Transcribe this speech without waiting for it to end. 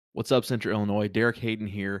What's up, Central Illinois? Derek Hayden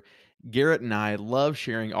here. Garrett and I love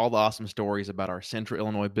sharing all the awesome stories about our Central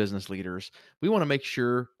Illinois business leaders. We want to make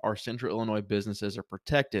sure our Central Illinois businesses are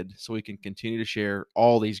protected so we can continue to share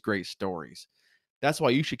all these great stories. That's why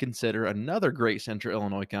you should consider another great Central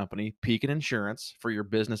Illinois company, Pekin Insurance, for your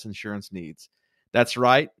business insurance needs. That's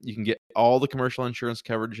right, you can get all the commercial insurance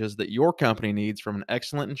coverages that your company needs from an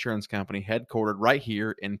excellent insurance company headquartered right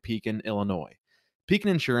here in Pekin, Illinois. Pekin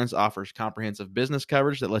Insurance offers comprehensive business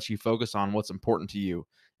coverage that lets you focus on what's important to you: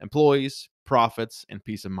 employees, profits, and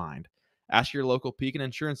peace of mind. Ask your local Pekin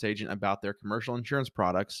Insurance agent about their commercial insurance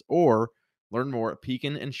products or learn more at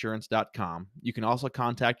pekininsurance.com. You can also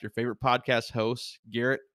contact your favorite podcast hosts,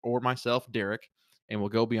 Garrett or myself, Derek, and we'll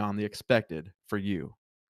go beyond the expected for you.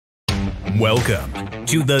 Welcome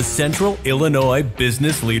to the Central Illinois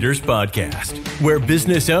Business Leaders Podcast, where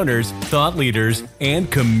business owners, thought leaders, and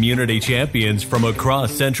community champions from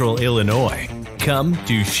across Central Illinois come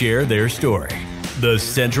to share their story. The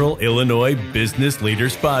Central Illinois Business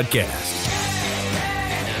Leaders Podcast.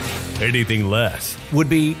 Anything less would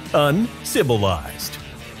be uncivilized.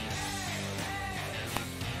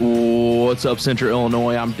 What's up, Central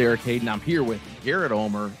Illinois? I'm Derek Hayden. I'm here with Garrett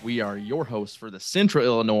Hoerr. We are your hosts for the Central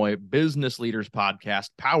Illinois Business Leaders Podcast,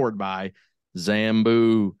 powered by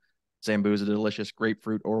Zambu. Zambu is a delicious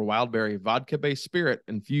grapefruit or wildberry vodka-based spirit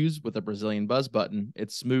infused with a Brazilian buzz button.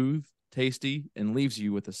 It's smooth, tasty, and leaves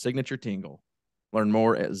you with a signature tingle. Learn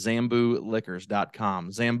more at zambuliquors.com.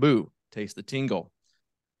 Zambu, taste the tingle.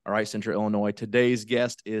 All right, Central Illinois. Today's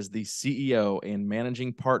guest is the CEO and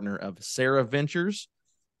managing partner of Serra Ventures.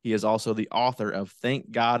 He is also the author of Thank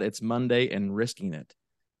God It's Monday and Risking It.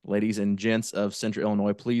 Ladies and gents of Central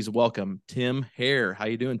Illinois, please welcome Tim Hoerr. How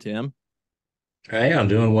you doing, Tim? Hey, I'm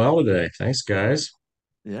doing well today. Thanks, guys.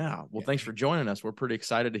 Yeah, well, thanks for joining us. We're pretty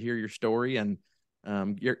excited to hear your story. And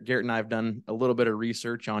Garrett and I have done a little bit of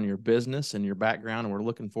research on your business and your background, and we're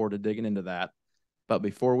looking forward to digging into that. But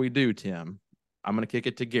before we do, Tim, I'm going to kick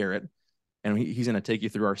it to Garrett, and he's going to take you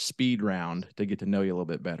through our speed round to get to know you a little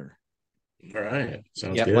bit better. All right.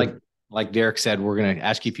 Sounds good. Like Derek said, we're going to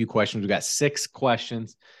ask you a few questions. We've got 6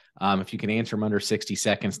 questions. If you can answer them under 60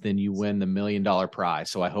 seconds, then you win the $1 million prize.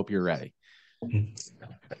 So I hope you're ready.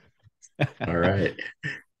 All right.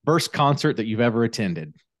 First concert that you've ever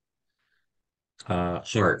attended?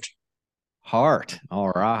 Heart. Heart. All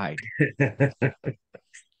right.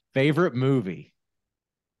 Favorite movie?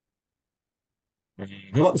 How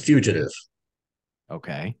about The Fugitive?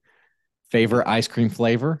 Okay. Favorite ice cream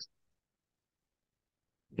flavor?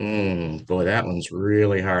 Boy, that one's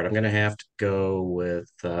really hard. I'm going to have to go with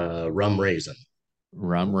rum raisin.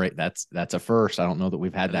 That's a first. I don't know that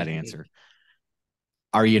we've had that answer.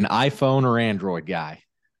 Are you an iPhone or Android guy?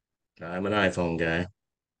 I'm an iPhone guy.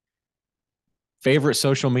 Favorite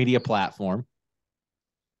social media platform?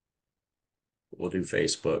 We'll do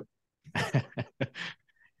Facebook.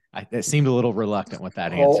 It seemed a little reluctant with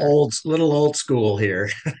that answer. Little old school here.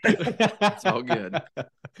 It's all good.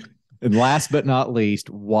 And last but not least,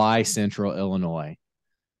 why Central Illinois?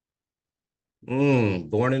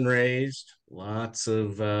 Born and raised, lots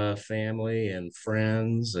of family and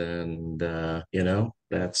friends, and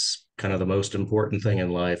that's kind of the most important thing in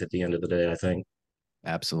life at the end of the day, I think.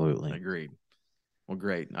 Absolutely. Agreed. Well,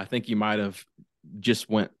 great. I think you might have just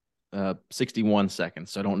went 61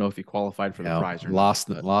 seconds. So I don't know if you qualified for the prize or lost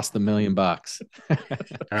the $1 million. All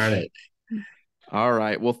right. All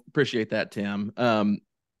right. Well, appreciate that, Tim.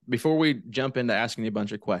 Before we jump into asking you a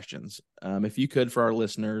bunch of questions, if you could, for our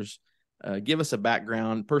listeners, give us a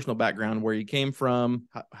personal background, where you came from,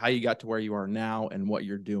 how you got to where you are now, and what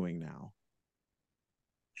you're doing now.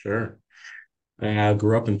 Sure. I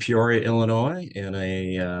grew up in Peoria, Illinois, in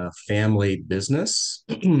a family business,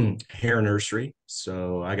 hair nursery.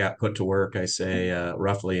 So I got put to work, I say,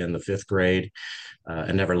 roughly in the 5th grade,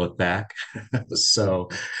 and never looked back. So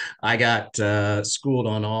I got schooled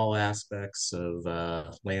on all aspects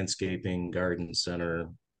of landscaping, garden center,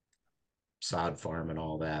 sod farm, and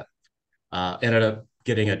all that. Ended up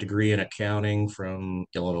getting a degree in accounting from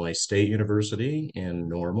Illinois State University in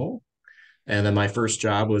Normal. And then my first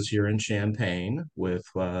job was here in Champaign with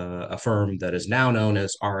a firm that is now known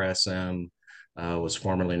as RSM, was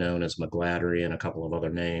formerly known as McGladdery, and a couple of other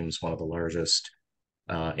names, one of the largest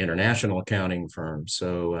international accounting firms.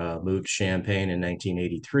 So moved to Champaign in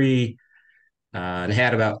 1983 and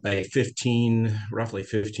had about a roughly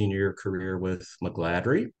 15-year career with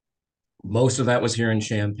McGladdery. Most of that was here in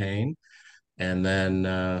Champaign, and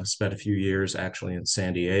then spent a few years actually in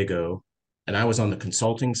San Diego. And I was on the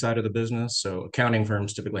consulting side of the business. So accounting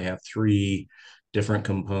firms typically have 3 different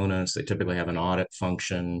components. They typically have an audit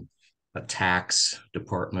function, a tax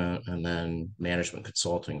department, and then management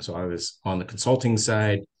consulting. So I was on the consulting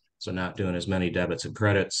side, so not doing as many debits and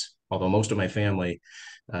credits, although most of my family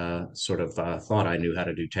thought I knew how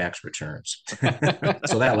to do tax returns.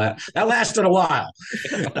 So that lasted a while.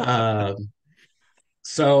 Uh,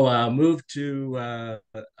 moved to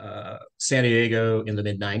San Diego in the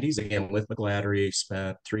mid 90s, again with McGladdery,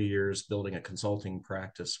 spent 3 years building a consulting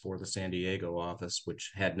practice for the San Diego office,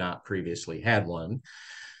 which had not previously had one.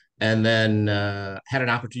 And then had an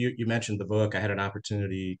opportunity. You mentioned the book. I had an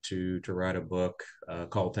opportunity to write a book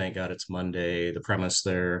called "Thank God It's Monday." The premise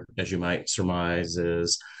there, as you might surmise,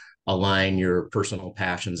 is align your personal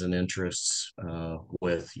passions and interests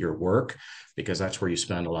with your work, because that's where you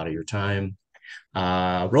spend a lot of your time.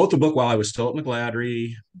 Wrote the book while I was still at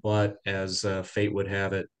McGladdery, but as fate would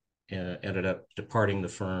have it, ended up departing the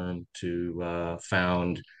firm to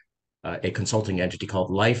found a consulting entity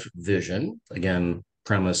called Life Vision. Again,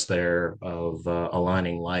 premise there of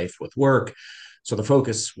aligning life with work. So the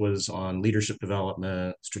focus was on leadership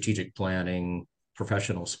development, strategic planning,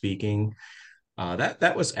 professional speaking.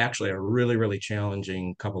 That was actually a really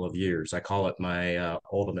challenging couple of years. I call it my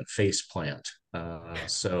ultimate face plant.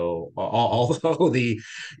 Although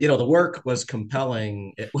the work was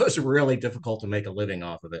compelling, it was really difficult to make a living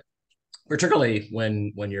off of it, particularly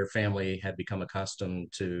when your family had become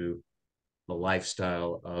accustomed to the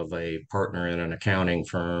lifestyle of a partner in an accounting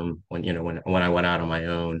firm. When I went out on my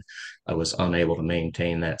own, I was unable to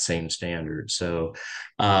maintain that same standard. So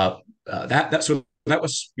that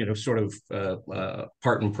was sort of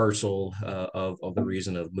part and parcel of the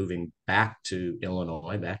reason of moving back to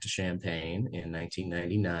Illinois, back to Champaign in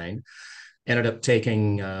 1999. Ended up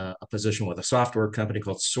taking a position with a software company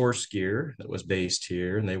called SourceGear that was based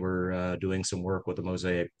here, and they were doing some work with the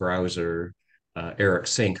Mosaic browser. Eric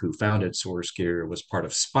Sink, who founded SourceGear, was part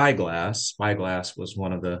of Spyglass. Spyglass was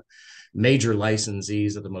one of the major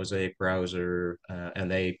licensees of the Mosaic browser, and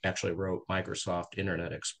they actually wrote Microsoft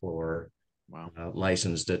Internet Explorer. Wow.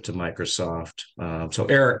 Licensed it to Microsoft. So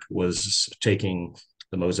Eric was taking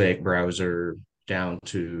the Mosaic browser down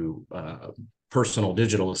to personal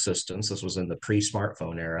digital assistants. This was in the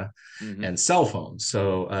pre-smartphone era, and cell phones.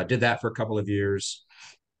 So did that for a couple of years,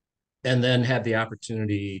 and then had the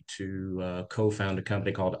opportunity to co-found a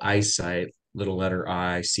company called iSight, little letter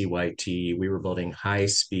I, CYT. We were building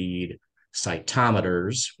high-speed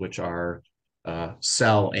cytometers, which are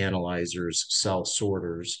cell analyzers, cell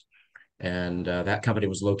sorters. And that company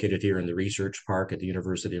was located here in the research park at the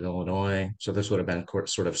University of Illinois. So this would have been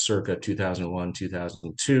sort of circa 2001,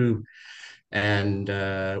 2002. And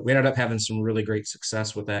we ended up having some really great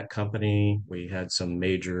success with that company. We had some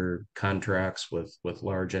major contracts with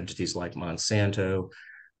large entities like Monsanto.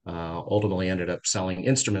 Ultimately ended up selling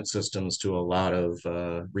instrument systems to a lot of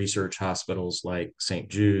research hospitals like St.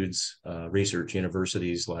 Jude's, research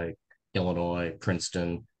universities like Illinois,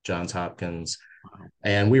 Princeton, Johns Hopkins. Wow.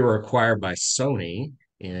 And we were acquired by Sony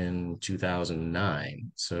in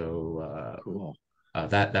 2009. So Cool.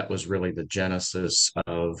 that was really the genesis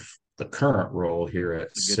of the current role here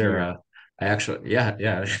at Serra. I actually, yeah,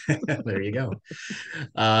 there you go.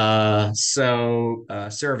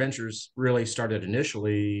 Serra Ventures really started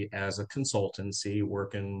initially as a consultancy,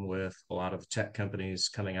 working with a lot of the tech companies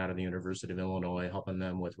coming out of the University of Illinois, helping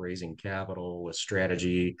them with raising capital, with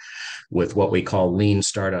strategy, with what we call lean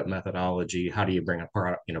startup methodology. How do you bring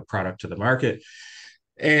a product to the market?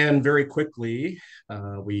 And very quickly,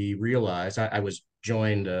 we realized I was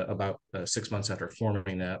joined about 6 months after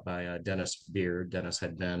forming that by Dennis Beard. Dennis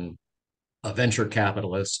had been a venture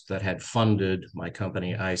capitalist that had funded my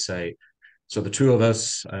company, iSight. So the two of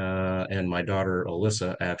us and my daughter,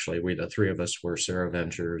 Alyssa, actually, the three of us were Serra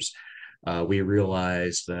Ventures. We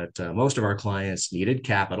realized that most of our clients needed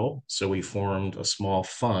capital. So we formed a small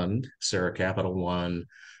fund, Serra Capital One,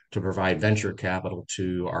 to provide venture capital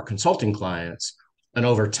to our consulting clients. And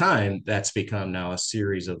over time, that's become now a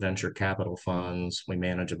series of venture capital funds. We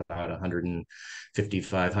manage about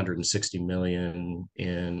 155, 160 million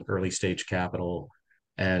in early stage capital.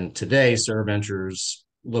 And today, Serra Ventures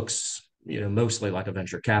looks, mostly like a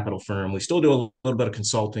venture capital firm. We still do a little bit of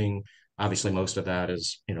consulting. Obviously, most of that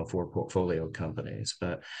is, for portfolio companies.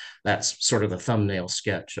 But that's sort of the thumbnail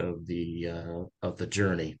sketch of the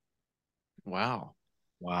journey. Wow.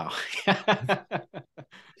 Wow.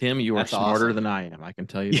 Tim, you are That's smarter awesome. than I am. I can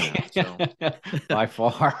tell you that. So. By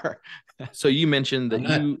far. So you mentioned that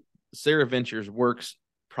not- Serra Ventures works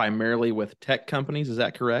primarily with tech companies. Is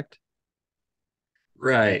that correct?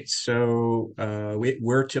 Right. So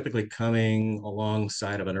we're typically coming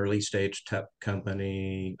alongside of an early stage tech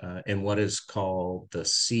company in what is called the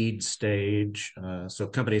seed stage. So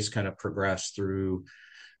companies kind of progress through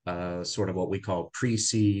sort of what we call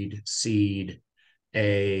pre-seed, seed,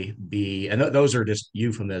 A, B, and those are just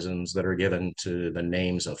euphemisms that are given to the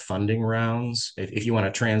names of funding rounds. If you want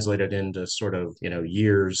to translate it into sort of,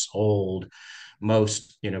 years old,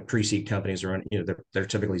 most, pre-seed companies are, they're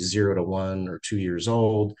typically 0 to 1 or 2 years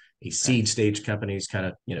old. A Okay. seed stage company is kind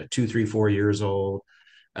of, 2, 3, 4 years old,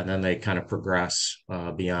 and then they kind of progress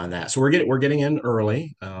beyond that. So we're getting in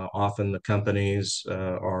early. Often the companies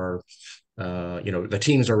are, the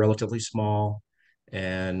teams are relatively small,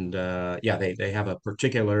 and yeah, they have a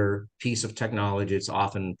particular piece of technology. It's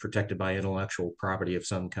often protected by intellectual property of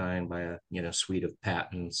some kind, by a suite of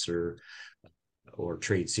patents or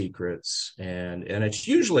trade secrets, and it's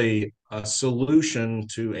usually a solution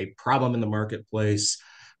to a problem in the marketplace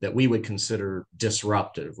that we would consider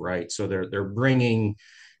disruptive, right? So they're bringing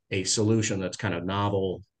a solution that's kind of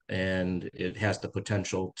novel, and it has the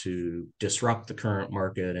potential to disrupt the current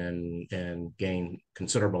market and gain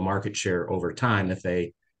considerable market share over time if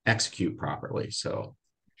they execute properly. So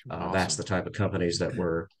that's Awesome. the type of companies that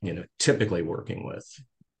we're typically working with.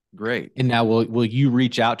 Great. And now, will you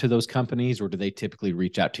reach out to those companies, or do they typically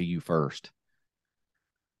reach out to you first?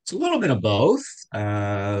 It's a little bit of both.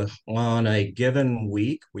 On a given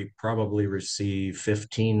week, we probably receive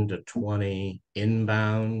 15 to 20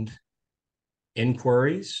 inbound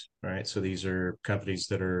inquiries, right? So these are companies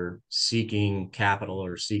that are seeking capital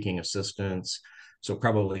or seeking assistance. So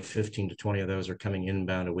probably 15 to 20 of those are coming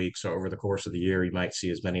inbound a week. So over the course of the year, you might see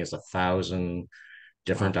as many as 1,000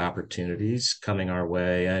 different Wow. opportunities coming our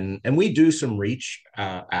way. And we do some reach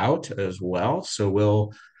out as well. So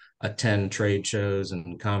we'll attend trade shows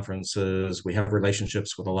and conferences. We have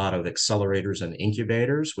relationships with a lot of accelerators and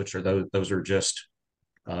incubators, which are those are just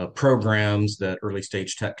programs that early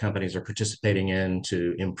stage tech companies are participating in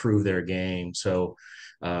to improve their game. So,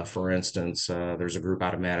 for instance, there's a group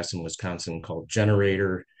out of Madison, Wisconsin called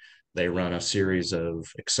Generator. They run a series of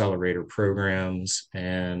accelerator programs,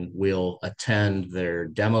 and we'll attend their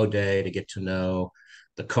demo day to get to know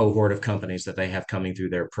the cohort of companies that they have coming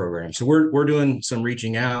through their program. So we're doing some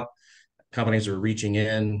reaching out. Companies are reaching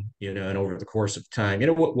in, and over the course of time,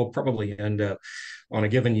 we'll probably end up on a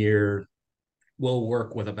given year, we'll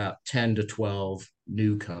work with about 10 to 12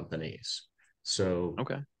 new companies. So,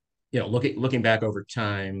 Okay. looking back over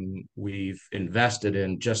time, we've invested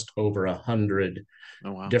in just over 100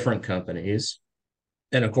 Oh, wow. different companies.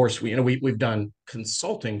 And of course, we've done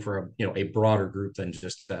consulting for a broader group than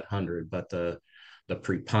just that 100, but the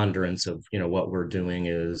preponderance of what we're doing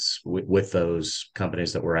is with those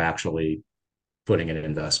companies that we're actually putting an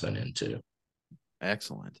investment into.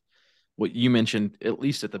 Excellent. What you mentioned, at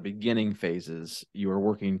least at the beginning phases, you were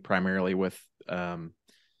working primarily with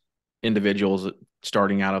individuals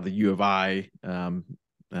starting out of the U of I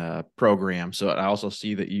program. So I also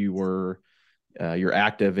see that you're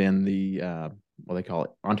active in the what they call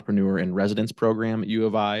it, entrepreneur in residence program at U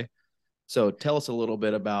of I. So tell us a little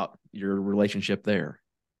bit about your relationship there.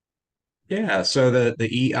 Yeah, so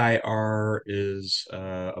the EIR is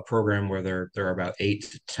a program where there are about 8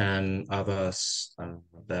 to 10 of us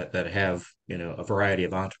that have a variety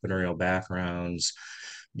of entrepreneurial backgrounds.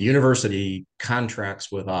 The university contracts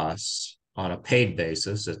with us on a paid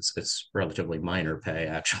basis. It's relatively minor pay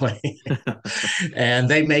actually, and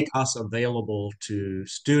they make us available to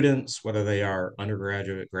students, whether they are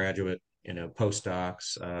undergraduate, graduate,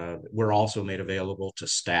 postdocs. We're also made available to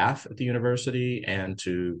staff at the university and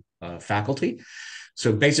to faculty.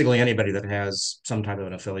 So basically, anybody that has some type of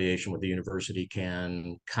an affiliation with the university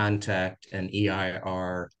can contact an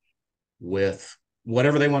EIR with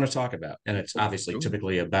whatever they want to talk about. And it's obviously Cool.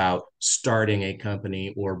 typically about starting a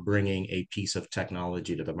company or bringing a piece of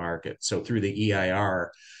technology to the market. So through the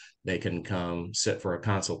EIR, they can come sit for a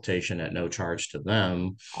consultation at no charge to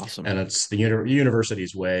them. Awesome. And it's the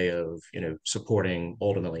university's way of supporting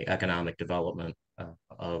ultimately economic development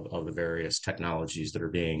of the various technologies that are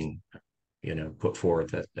being put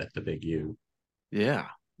forth at the big U. Yeah,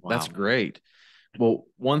 that's Wow. great. Well,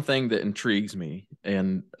 one thing that intrigues me,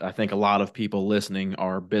 and I think a lot of people listening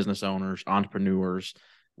are business owners, entrepreneurs.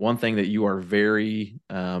 One thing that you are very,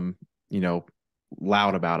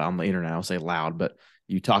 loud about on the internet, I'll say loud, but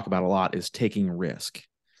you talk about a lot is taking risk.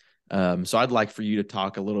 So I'd like for you to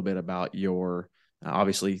talk a little bit about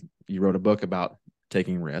obviously, you wrote a book about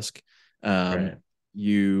taking risk. Right.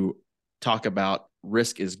 You talk about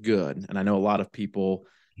risk is good. And I know a lot of people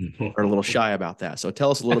are a little shy about that. So tell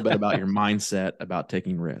us a little bit about your mindset about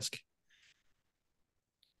taking risk.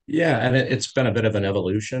 Yeah, and it's been a bit of an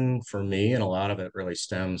evolution for me, and a lot of it really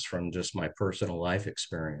stems from just my personal life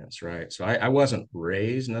experience, right? So I wasn't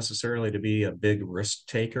raised necessarily to be a big risk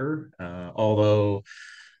taker, although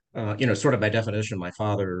Sort of by definition, my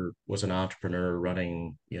father was an entrepreneur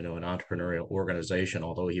running, an entrepreneurial organization,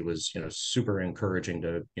 although he was, super encouraging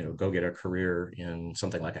to, go get a career in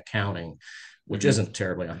something like accounting, which Mhm. isn't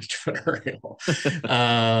terribly entrepreneurial.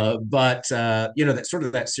 That sort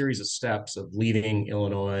of that series of steps of leaving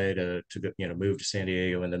Illinois to move to San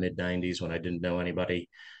Diego in the mid 90s when I didn't know anybody.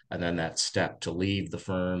 And then that step to leave the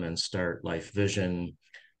firm and start Life Vision,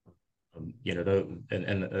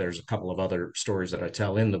 and there's a couple of other stories that I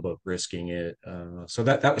tell in the book, risking it. So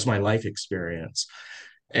that was my life experience,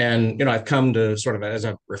 and I've come to sort of, as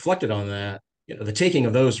I've reflected on that, the taking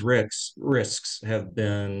of those risks have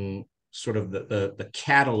been sort of the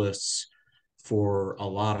catalysts for a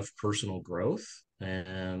lot of personal growth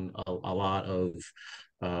and a lot of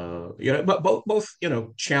but both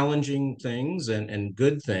challenging things and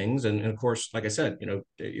good things, and of course, like I said,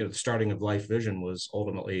 the starting of Life Vision was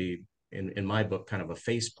ultimately in my book kind of a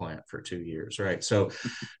face plant for 2 years, right? So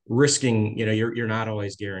risking, you're not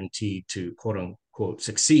always guaranteed to quote unquote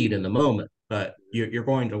succeed in the moment, but you're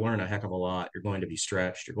going to learn a heck of a lot. You're going to be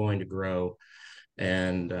stretched. You're going to grow.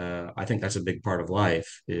 And I think that's a big part of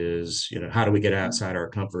life is, how do we get outside our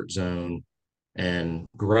comfort zone and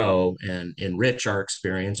grow and enrich our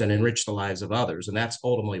experience and enrich the lives of others? And that's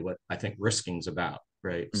ultimately what I think risking is about,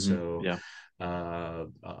 right? Mhm. So Yeah.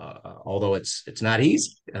 although it's not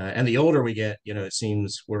easy, and the older we get, it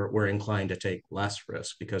seems we're inclined to take less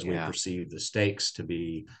risk because we Yeah. perceive the stakes to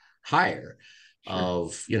be higher Sure.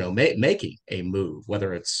 of making a move,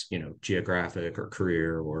 whether it's geographic or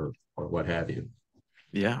career or what have you.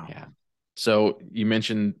 Yeah. Yeah. So you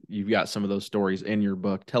mentioned you've got some of those stories in your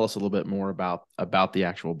book. Tell us a little bit more about the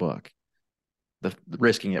actual book, the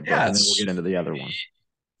Risking It book, and then we'll Yes. get into the other one.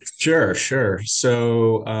 Sure.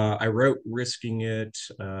 So I wrote Risking It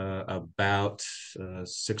about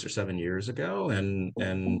 6 or 7 years ago, and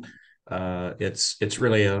it's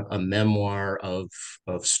really a memoir of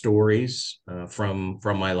stories from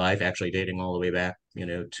my life, actually dating all the way back,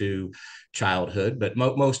 to childhood. But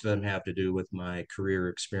most of them have to do with my career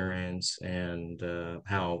experience and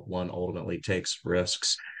how one ultimately takes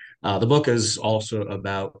risks. The book is also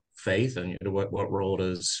about faith and what role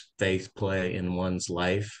does faith play in one's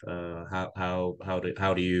life?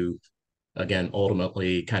 How do you again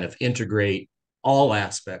ultimately kind of integrate all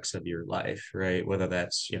aspects of your life, right? Whether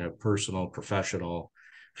that's personal, professional,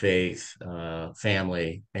 faith,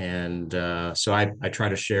 family, and so I try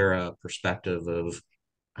to share a perspective of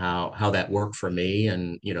how that worked for me,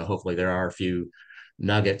 and hopefully there are a few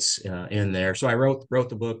nuggets in there. So I wrote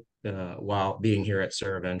the book while being here at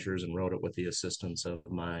Serra Ventures, and wrote it with the assistance of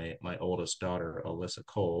my oldest daughter, Alyssa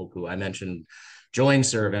Cole, who I mentioned joined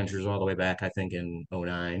Serra Ventures all the way back, I think, in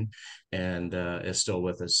 '09, and is still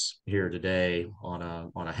with us here today on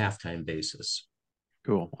a halftime basis.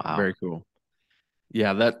 Cool. Wow. Very cool.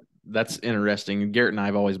 Yeah, that's interesting. Garrett and I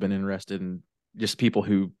have always been interested in just people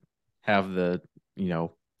who have the,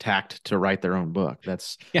 tact to write their own book.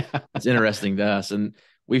 That's Yeah. it's interesting to us. And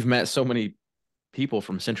we've met so many people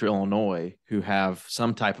from Central Illinois who have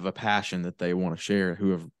some type of a passion that they want to share, who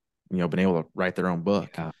have, been able to write their own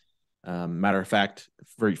book. Yeah. Matter of fact,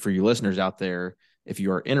 for you listeners out there, if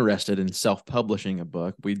you are interested in self-publishing a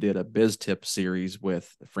book, we did a biz tip series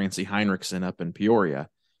with Francie Heinrichsen up in Peoria,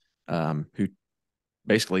 who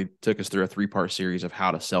basically took us through a 3-part series of how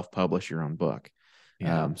to self-publish your own book.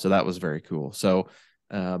 Yeah. So that was very cool. So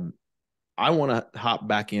um, I want to hop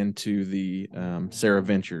back into the Serra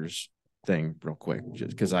Ventures thing real quick,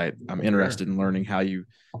 just because I'm interested in learning how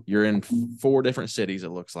you're in 4 different cities. It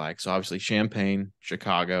looks like, so obviously Champaign,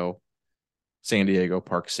 Chicago, San Diego,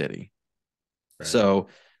 Park City. Right. So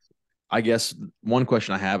I guess one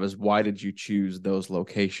question I have is, why did you choose those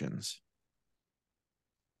locations?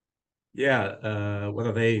 Yeah,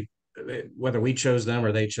 whether we chose them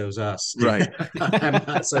or they chose us, Right. I'm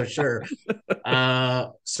not so sure.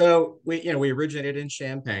 So we originated in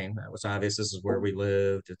Champaign. That was obvious. This is where we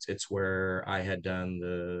lived. It's where I had done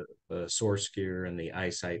the source gear and the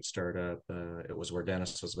eyesight startup. It was where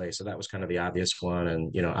Dennis was based, so that was kind of the obvious one.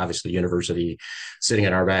 And obviously, university sitting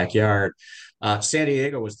in our backyard. San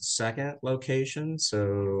Diego was the second location.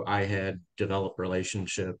 So I had developed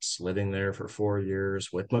relationships living there for 4 years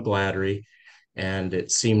with McGladdery, and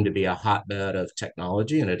it seemed to be a hotbed of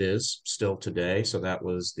technology, and it is still today. So that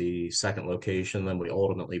was the second location. Then we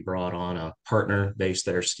ultimately brought on a partner based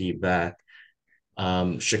there, Steve Beck.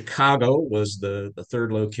 Chicago was the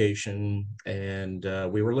third location, and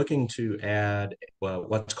we were looking to add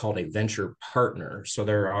what's called a venture partner. So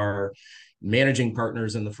there are managing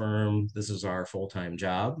partners in the firm. This is our full-time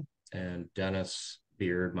job, and Dennis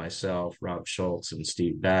Beard, myself, Rob Schultz, and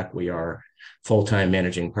Steve Beck. We are full-time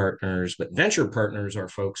managing partners, but venture partners are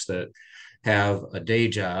folks that have a day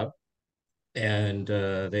job and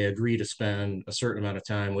they agree to spend a certain amount of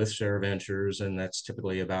time with Serra Ventures, and that's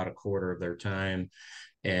typically about a quarter of their time.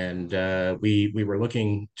 And we were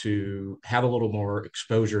looking to have a little more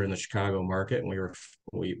exposure in the Chicago market, and we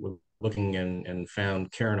were looking and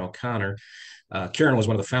found Karen O'Connor. Karen was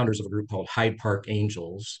one of the founders of a group called Hyde Park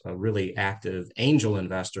Angels, a really active angel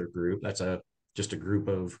investor group. That's just a group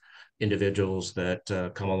of individuals that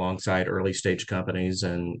come alongside early stage companies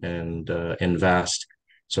and invest.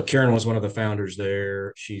 So Karen was one of the founders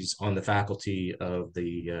there. She's on the faculty of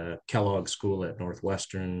the Kellogg School at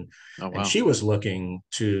Northwestern. Oh, And wow. she was looking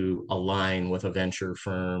to align with a venture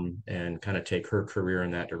firm and kind of take her career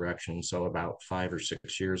in that direction. So about 5 or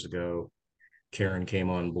 6 years ago, Karen came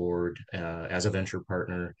on board as a venture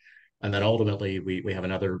partner. And then ultimately, we have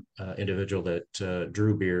another individual that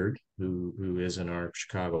Drew Beard, who is in our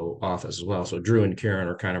Chicago office as well. So Drew and Karen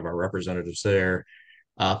are kind of our representatives there.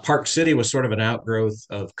 Park City was sort of an outgrowth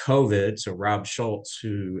of COVID. So Rob Schultz,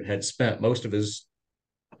 who had spent most of his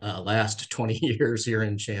last 20 years here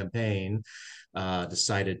in Champaign,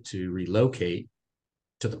 decided to relocate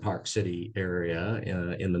to the Park City area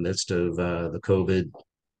in the midst of the COVID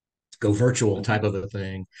go virtual type of a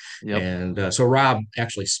thing. Yep. And so Rob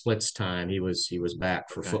actually splits time. He was back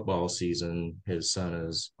for Okay. football season. His son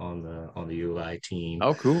is on the UI team,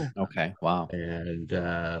 Oh, cool. Okay. Wow.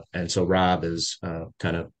 and so Rob is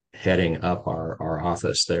kind of heading up our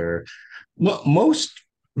office there. Most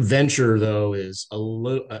venture though is a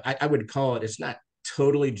little. I would call it. It's not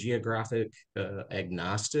totally geographic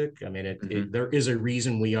agnostic. I mean, there is a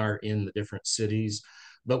reason we are in the different cities,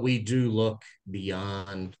 but we do look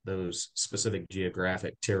beyond those specific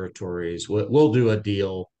geographic territories. We'll do a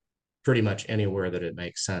deal pretty much anywhere that it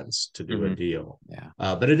makes sense to do a deal. Yeah.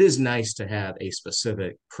 But it is nice to have a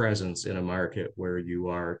specific presence in a market where you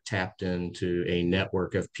are tapped into a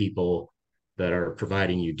network of people that are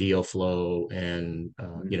providing you deal flow and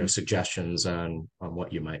suggestions on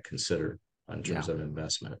what you might consider in terms of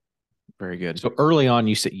investment. Very good. So early on,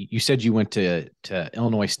 you said you went to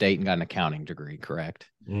Illinois State and got an accounting degree, correct?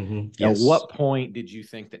 Mm-hmm. At Yes. what point did you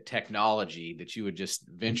think that technology, that you would just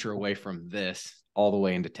venture away from this all the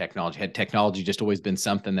way into technology? Had technology just always been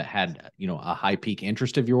something that had, a high peak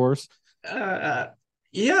interest of yours? Yeah,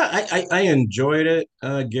 I enjoyed it,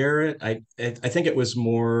 Garrett. I think it was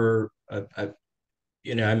more,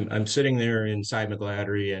 I'm sitting there inside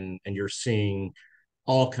McGladrey, and you're seeing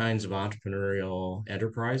all kinds of entrepreneurial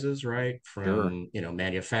enterprises, right? Sure. From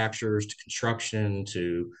manufacturers to construction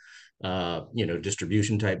to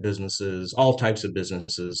distribution type businesses, all types of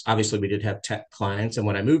businesses. Obviously, we did have tech clients, and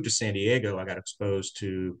when I moved to San Diego, I got exposed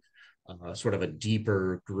to sort of a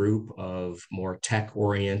deeper group of more tech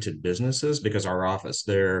oriented businesses because our office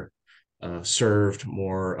there served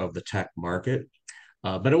more of the tech market.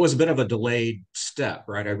 But it was a bit of a delayed step,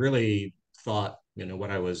 right? I really thought,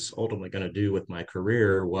 what I was ultimately going to do with my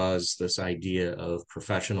career was this idea of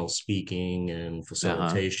professional speaking and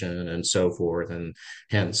facilitation and so forth. And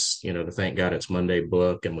hence, to thank God it's Monday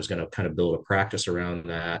book, and was going to kind of build a practice around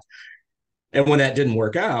that. And when that didn't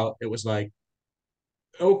work out, it was like,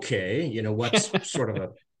 okay, what's sort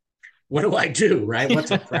of what do I do, right?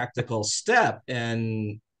 What's a practical step?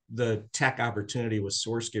 And the tech opportunity with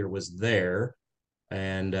SourceGear was there.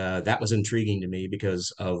 And that was intriguing to me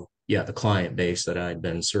because of the client base that I'd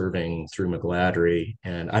been serving through McGladrey,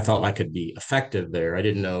 and I thought I could be effective there. I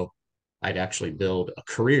didn't know I'd actually build a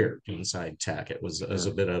career inside tech. It was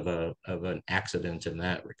a bit of an accident in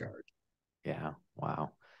that regard. Yeah.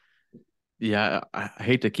 Wow. Yeah, I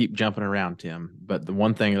hate to keep jumping around, Tim, but the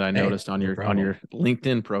one thing that I noticed on no your problem.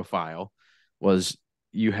 LinkedIn profile was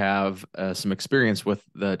you have some experience with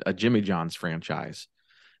a Jimmy John's franchise.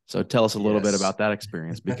 So tell us a little bit Yes. about that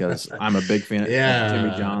experience, because I'm a big fan of Jimmy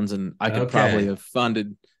Yeah. John's, and I could Okay. probably have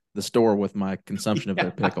funded the store with my consumption of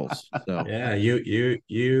their pickles. So Yeah,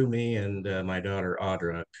 you, me, and my daughter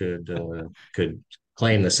Audra could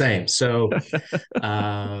claim the same. So,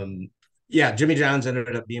 Jimmy John's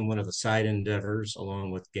ended up being one of the side endeavors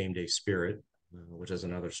along with Game Day Spirit, which is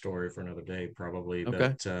another story for another day, probably. okay.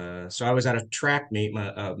 But so I was at a track meet.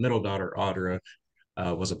 My middle daughter Audra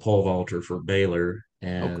was a pole vaulter for Baylor, Oh,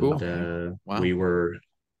 and cool. Wow. we were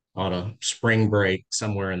on a spring break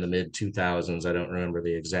somewhere in the mid 2000s. I don't remember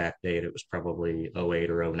the exact date. It was probably 08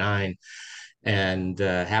 or 09, and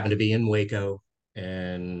happened to be in Waco.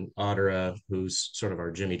 And Audra, who's sort of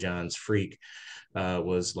our Jimmy John's freak,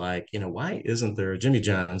 was like, why isn't there a Jimmy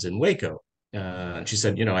John's in Waco? And she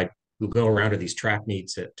said, who go around to these track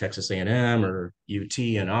meets at Texas A&M or UT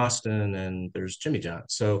in Austin, and there's Jimmy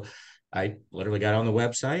John's. So I literally got on the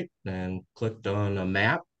website and clicked on a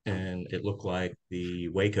map, and it looked like the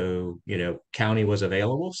Waco, county was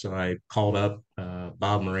available. So I called up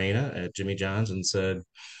Bob Morena at Jimmy John's and said,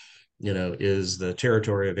 is the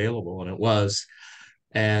territory available? And it was.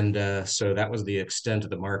 And so that was the extent of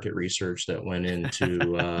the market research that went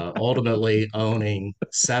into ultimately owning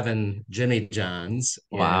 7 Jimmy John's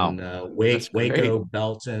Wow. in That's great. Waco,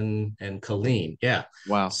 Belton, and Killeen. Yeah.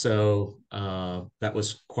 Wow. So that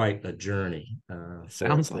was quite a journey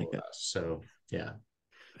Sounds like it. us. So, yeah.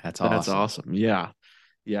 That's That's awesome. awesome. Yeah.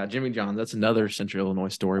 Yeah. Jimmy John's, that's another Central Illinois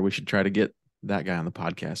story. We should try to get that guy on the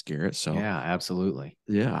podcast, Garrett. So, Yeah, absolutely.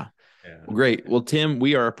 yeah. Yeah. Well, great. Well, Tim,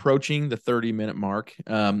 we are approaching the 30-minute mark.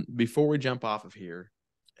 Before we jump off of here,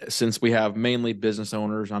 since we have mainly business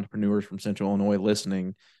owners, entrepreneurs from Central Illinois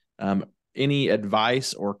listening, any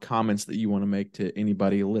advice or comments that you want to make to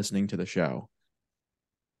anybody listening to the show?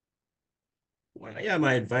 Well, yeah,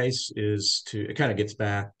 my advice is it kind of gets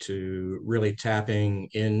back to really tapping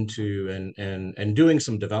into and doing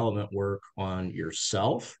some development work on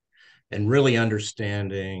yourself, and really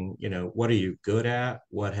understanding, what are you good at?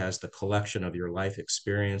 What has the collection of your life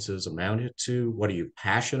experiences amounted to? What are you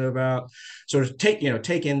passionate about? So take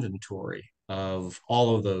inventory of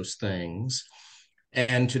all of those things.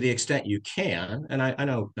 And to the extent you can, and I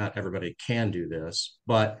know not everybody can do this,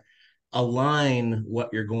 but align what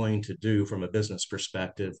you're going to do from a business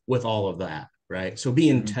perspective with all of that, right? So be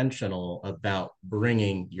intentional about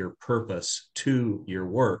bringing your purpose to your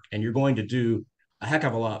work, and you're going to do a heck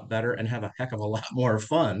of a lot better and have a heck of a lot more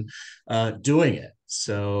fun doing it.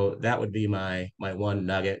 So that would be my one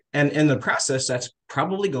nugget. And in the process, that's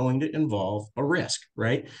probably going to involve a risk,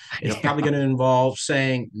 right? It's probably going to involve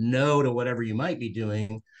saying no to whatever you might be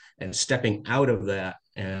doing and stepping out of that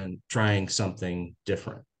and trying something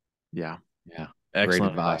different. Yeah. Yeah. Excellent Great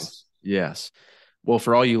advice. Yes. Well,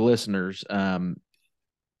 for all you listeners,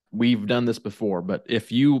 we've done this before, but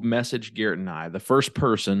if you message Garrett and I, the first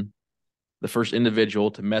individual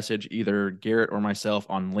to message either Garrett or myself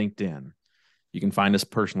on LinkedIn, you can find us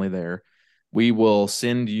personally there. We will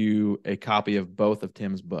send you a copy of both of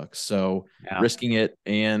Tim's books. So Risking It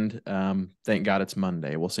and Thank God It's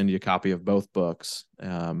Monday. We'll send you a copy of both books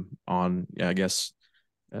from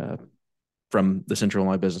the Central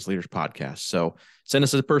Illinois Business Leaders podcast. So send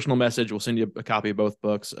us a personal message. We'll send you a copy of both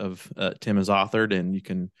books of Tim has authored, and you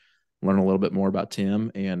can learn a little bit more about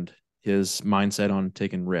Tim and his mindset on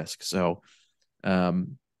taking risks. So,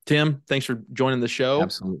 Tim, thanks for joining the show.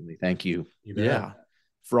 Absolutely. Thank you. Yeah.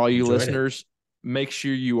 For all you Enjoyed listeners, make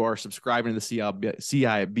sure you are subscribing to the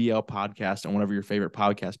CIBL podcast on whatever your favorite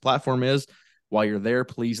podcast platform is. While you're there,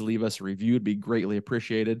 please leave us a review. It'd be greatly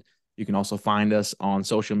appreciated. You can also find us on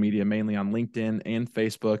social media, mainly on LinkedIn and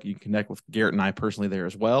Facebook. You can connect with Garrett and I personally there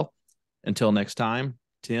as well. Until next time,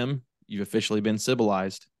 Tim, you've officially been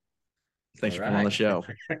civilized. Thanks for coming on the show.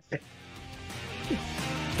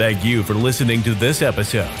 Thank you for listening to this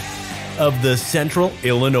episode of the Central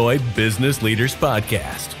Illinois Business Leaders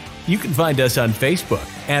Podcast. You can find us on Facebook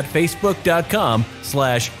at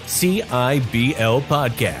facebook.com/CIBL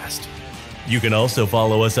podcast. You can also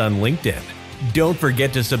follow us on LinkedIn. Don't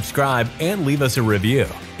forget to subscribe and leave us a review.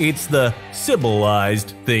 It's the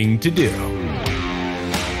civilized thing to do.